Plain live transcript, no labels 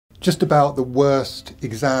Just about the worst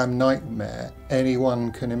exam nightmare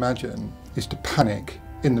anyone can imagine is to panic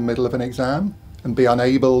in the middle of an exam and be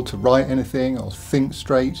unable to write anything or think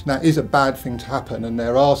straight. That is a bad thing to happen, and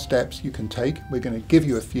there are steps you can take. We're going to give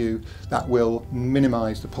you a few that will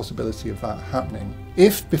minimise the possibility of that happening.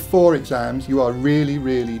 If before exams you are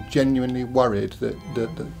really genuinely worried that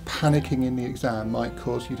panicking in the exam might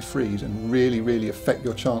cause you to freeze and really affect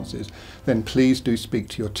your chances, then please do speak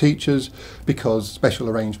to your teachers, because special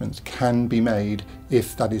arrangements can be made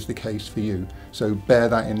if that is the case for you. So bear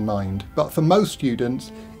that in mind. But for most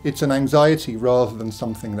students, it's an anxiety rather than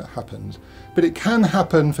something that happens. But it can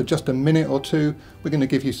happen for just a minute or two. We're going to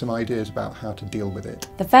give you some ideas about how to deal with it.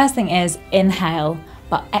 The first thing is inhale,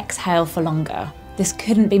 but exhale for longer. This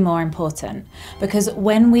couldn't be more important, because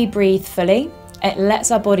when we breathe fully, it lets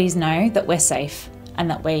our bodies know that we're safe and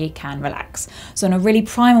that we can relax. So on a really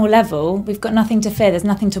primal level, we've got nothing to fear, there's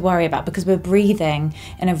nothing to worry about, because we're breathing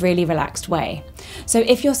in a really relaxed way. So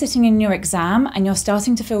if you're sitting in your exam and you're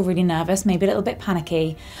starting to feel really nervous, maybe a little bit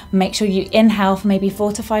panicky, make sure you inhale for maybe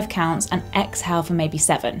 4 to 5 counts and exhale for maybe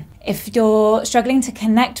 7. If you're struggling to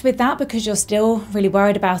connect with that because you're still really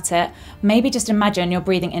worried about it, maybe just imagine you're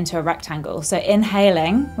breathing into a rectangle. So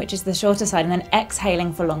inhaling, which is the shorter side, and then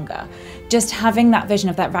exhaling for longer. Just having that vision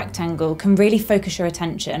of that rectangle can really focus your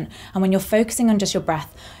attention. And when you're focusing on just your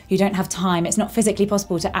breath, you don't have time. It's not physically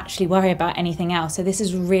possible to actually worry about anything else. So this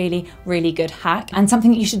is really good hack, and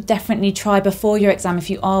something that you should definitely try before your exam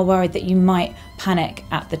if you are worried that you might panic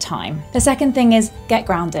at the time. The second thing is get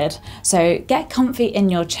grounded. So get comfy in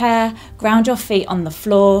your chair, ground your feet on the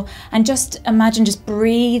floor, and just imagine just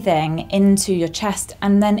breathing into your chest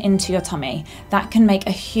and then into your tummy. That can make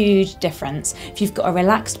a huge difference. If you've got a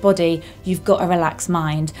relaxed body, you've got a relaxed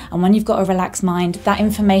mind. And when you've got a relaxed mind, that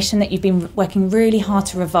information that you've been working really hard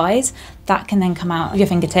to revise, that can then come out of your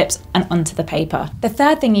fingertips and onto the paper. The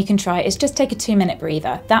third thing you can try is just take a 2-minute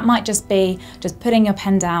breather. That might just be just putting your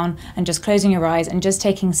pen down and just closing your eyes and just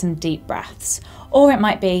taking some deep breaths. Or it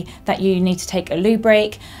might be that you need to take a loo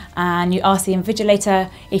break and you ask the invigilator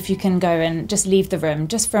if you can go and just leave the room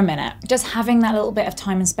just for a minute. Just having that little bit of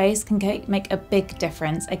time and space can make a big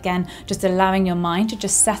difference. Again, just allowing your mind to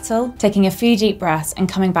just settle, taking a few deep breaths and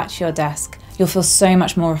coming back to your desk. You'll feel so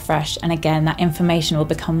much more refreshed, and again, that information will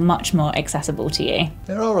become much more accessible to you.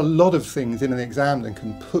 There are a lot of things in an exam that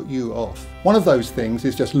can put you off. One of those things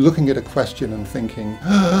is just looking at a question and thinking,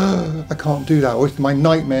 I can't do that, or it's my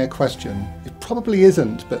nightmare question. It probably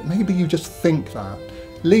isn't, but maybe you just think that.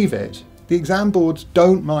 Leave it. The exam boards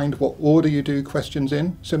don't mind what order you do questions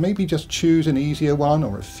in, so maybe just choose an easier one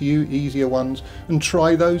or a few easier ones and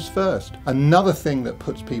try those first. Another thing that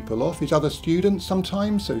puts people off is other students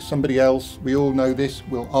sometimes. So somebody else, we all know this,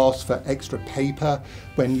 will ask for extra paper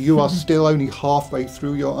when you are still only halfway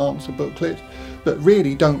through your answer booklet. But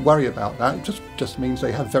really don't worry about that. It just means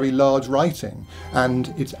they have very large writing,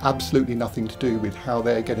 and it's absolutely nothing to do with how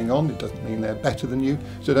they're getting on. It doesn't mean they're better than you.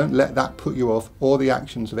 So don't let that put you off, or the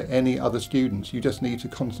actions of any other students. You just need to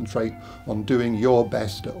concentrate on doing your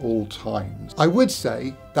best at all times. I would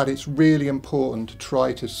say that it's really important to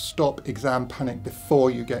try to stop exam panic before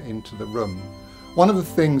you get into the room. One of the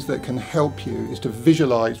things that can help you is to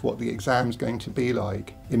visualise what the exam's going to be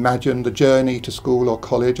like. Imagine the journey to school or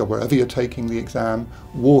college or wherever you're taking the exam,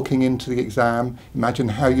 walking into the exam. Imagine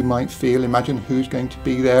how you might feel, imagine who's going to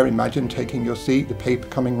be there, imagine taking your seat, the paper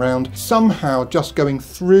coming round. Somehow just going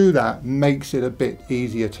through that makes it a bit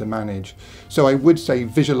easier to manage. So I would say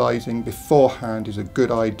visualising beforehand is a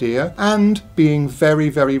good idea, and being very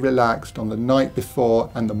relaxed on the night before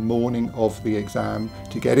and the morning of the exam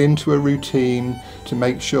to get into a routine, to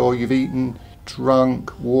make sure you've eaten,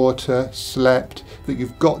 drunk, water, slept, that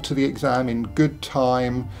you've got to the exam in good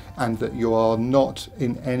time, and that you are not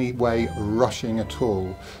in any way rushing at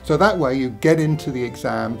all. So that way you get into the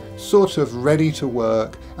exam sort of ready to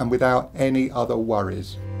work and without any other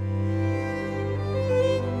worries.